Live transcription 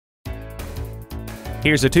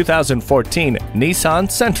Here's a 2014 Nissan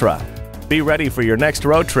Sentra. Be ready for your next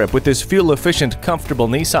road trip with this fuel-efficient, comfortable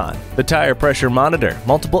Nissan. The tire pressure monitor,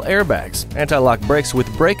 multiple airbags, anti-lock brakes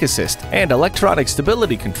with brake assist, and electronic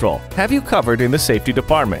stability control have you covered in the safety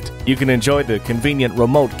department. You can enjoy the convenient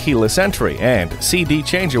remote keyless entry and CD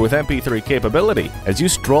changer with MP3 capability as you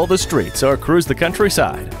stroll the streets or cruise the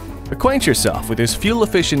countryside. Acquaint yourself with this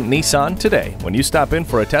fuel-efficient Nissan today when you stop in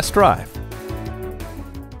for a test drive.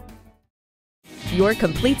 Your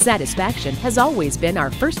complete satisfaction has always been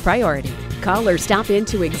our first priority. Call or stop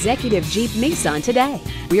into Executive Jeep Nissan today.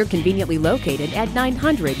 We're conveniently located at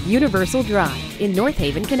 900 Universal Drive in North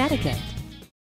Haven, Connecticut.